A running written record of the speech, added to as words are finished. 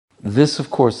This, of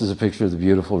course, is a picture of the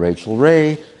beautiful Rachael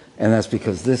Ray, and that's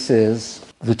because this is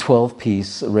the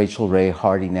 12-piece Rachael Ray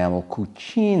hard enamel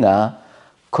Cucina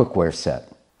cookware set.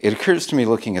 It occurs to me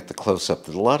looking at the close-up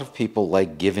that a lot of people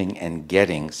like giving and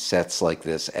getting sets like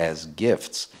this as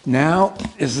gifts. Now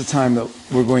is the time that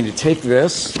we're going to take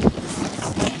this,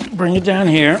 bring it down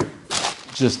here,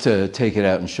 just to take it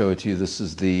out and show it to you. This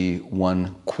is the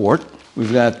 1 quart.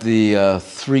 We've got the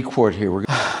 3 quart here.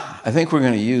 I think we're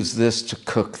going to use this to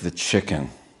cook the chicken.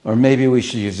 Or maybe we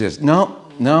should use this. No.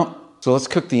 So let's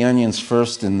cook the onions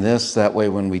first in this. That way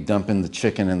when we dump in the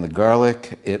chicken and the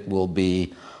garlic, it will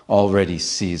be already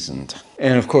seasoned.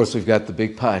 And of course we've got the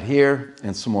big pot here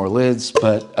and some more lids,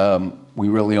 but we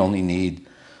really only need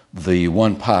the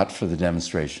 1 pot for the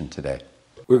demonstration today.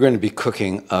 We're going to be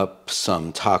cooking up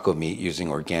some taco meat using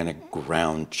organic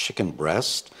ground chicken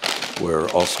breast. We're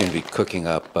also going to be cooking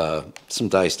up some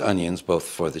diced onions, both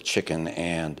for the chicken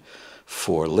and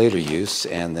for later use,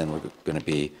 and then we're going to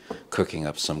be cooking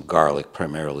up some garlic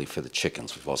primarily for the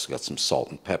chickens. We've also got some salt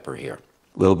and pepper here.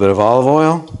 A little bit of olive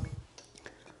oil,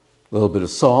 a little bit of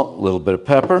salt, a little bit of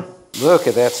pepper. Look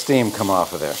at that steam come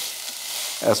off of there.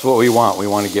 That's what we want. We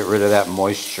want to get rid of that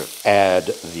moisture. Add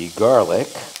the garlic.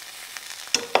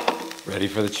 Ready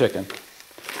for the chicken.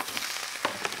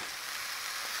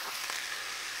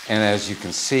 And as you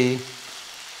can see,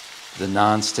 the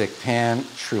non-stick pan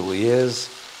truly is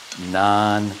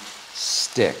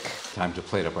non-stick. Time to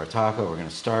plate up our taco. We're going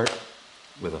to start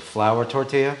with a flour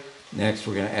tortilla. Next,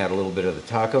 we're going to add a little bit of the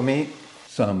taco meat.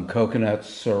 Some coconut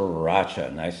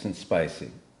sriracha, nice and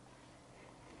spicy.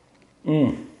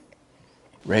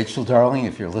 Rachael, darling,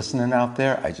 if you're listening out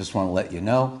there, I just want to let you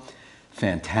know,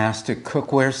 fantastic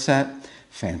cookware set,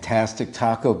 fantastic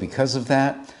taco because of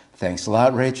that. Thanks a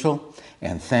lot, Rachael,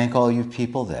 and thank all you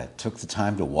people that took the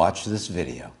time to watch this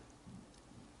video.